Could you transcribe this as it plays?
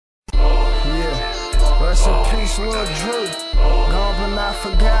Rest in peace, Lil Drew. Gone but not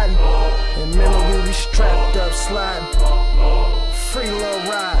forgotten. In memory, we strapped up, sliding. Free Lil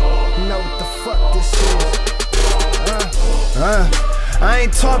Ride. You know what the fuck this is. I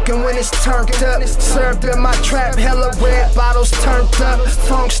ain't talking when it's turned up. Served in my trap, hella red bottles turned up.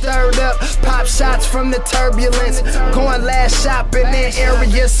 Funk stirred up, pop shots from the turbulence. Going last shopping in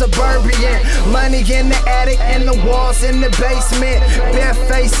area suburban. Money in the attic and the walls in the basement. Bare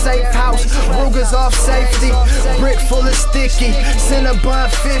face safe house, Ruger's off safety. Brick full of sticky,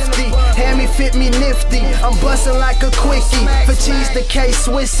 Cinnabon 50. Hand me fit me nifty, I'm bustin' like a quickie. For cheese the case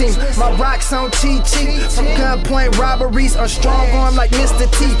swissing, my rocks on cheat. From gunpoint robberies, a strong arm like Mr.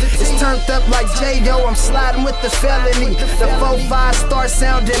 T. It's turned up like J.O. I'm sliding with the felony. The 4-5 start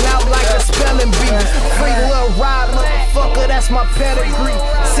sounding out like a spelling bee. Free Lil Ride, motherfucker, that's my pedigree.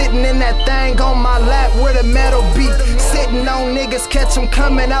 Sitting in that thing on my lap where the metal beat. Sitting on niggas, catch them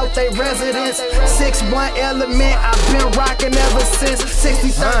coming out they residence. 6-1 element, I've been rocking ever since.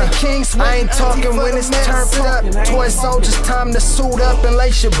 60-30 Kings. I ain't talking when it's turned up. Toy soldiers, time to suit up and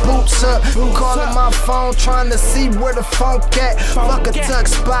lace your boots up. Calling my phone, trying to see where the funk at. Fuck a tuck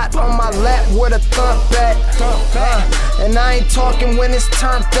spot on my lap where the thump at. And I ain't talking when it's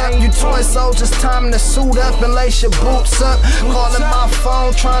turned up. You toy soldiers, time to suit up and lace your boots up. Calling my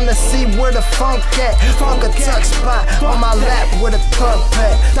phone, trying to see where the funk at. Fuck a tuck spot on my lap where the thump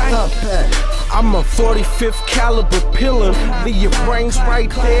at. I'm a 45th caliber pillar. Leave your brains right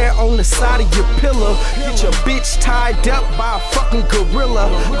there on the side of your pillow. Get your bitch tied up by a fucking gorilla.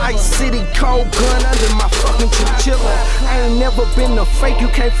 Ice City cold gun under my fucking chinchilla. I ain't never been a fake, you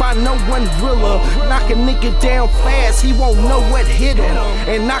can't find no one realer. Knock a nigga down fast, he won't know what hit him.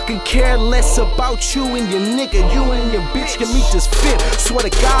 And I can care less about you and your nigga. You and your bitch can meet this fit. Swear to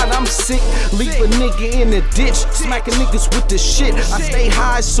God, I'm sick. Leave a nigga in the ditch, smacking niggas with the shit. I stay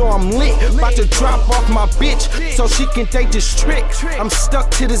high, so I'm lit. About to drop off my bitch so she can take this trick. I'm stuck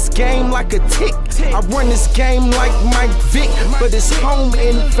to this game like a tick. I run this game like Mike Vick, but it's home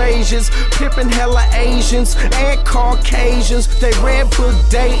invasions. Pippin' hella Asians and Caucasians. They red book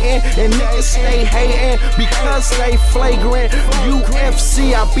dating and niggas stay hating because they flagrant.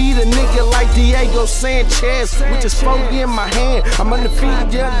 UFC, I beat a nigga like Diego Sanchez with this 40 in my hand. I'm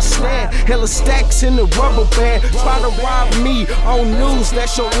undefeated, you understand? Hella stacks in the rubber band. Try to rob me on news,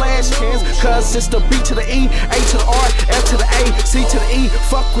 that's your last chance. Cause it's the B to the E, A to the R, F to the A, C to the E.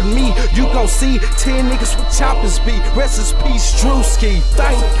 Fuck with me, you gon' see 10 niggas with choppers be. Rest in peace, Drewski.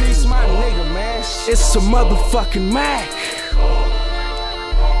 Thank you, my nigga, man. It's a motherfucking Mack.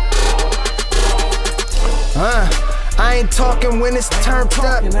 I ain't talking when it's turned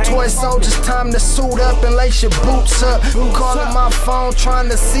up. Toy soldiers, time to suit up and lace your boots up. Calling my phone, trying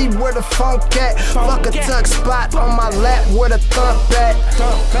to see where the funk at. Fuck a tuck spot on my lap where the thump at.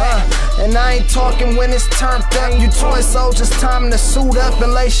 And I ain't talking when it's turned up. You toy soldiers, time to suit up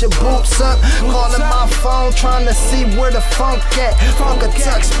and lace your boots up. Calling my phone, trying to see where the funk at. Fuck a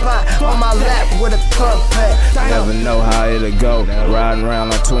tuck spot on my lap where the thump at. Never know how it'll go. Riding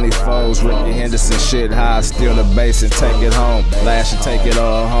around on 24s, Ricky Henderson shit high, steal the bass and take it home. Lash and take it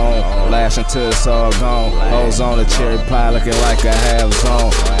all home. Lash until it's all gone. Hoes on a cherry pie looking like a half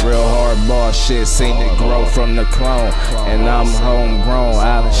zone. Real hardball shit, seen it grow from the clone. And I'm homegrown,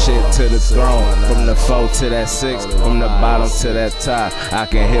 island shit to the throne. From the 4 to that 6, from the bottom to that top. I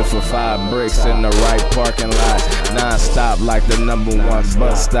can hit for 5 bricks in the right parking lot. Non-stop like the #1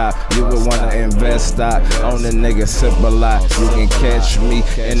 bus stop. You would wanna invest stock on the nigga Sippa lot. You can catch me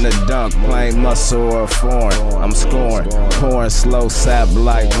in the dunk, plain muscle or foreign. I'm scoring, pouring slow sap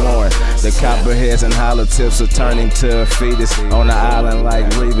like Warren. The copperheads and hollow tips are turning to a fetus. On the island like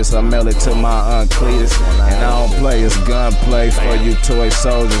Revis, I mail it to my Aunt Cletus. And I don't play, it's gunplay for you toy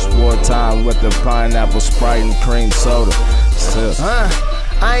soldiers. Wartime with the pineapple, Sprite and cream soda.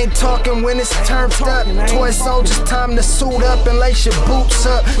 I ain't talking when it's turned up. Toy soldiers, time to suit up and lace your boots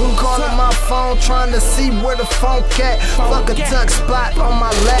up. Calling my phone, trying to see where the funk at. Fuck a tuck spot on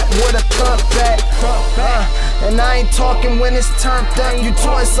my lap where the thump at. And I ain't talking when it's turned up. You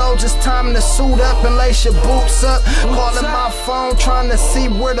toy soldiers, time to suit up and lace your boots up. Calling my phone, trying to see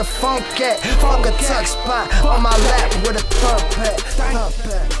where the funk at. Fuck a tuck spot on my lap where the thump at.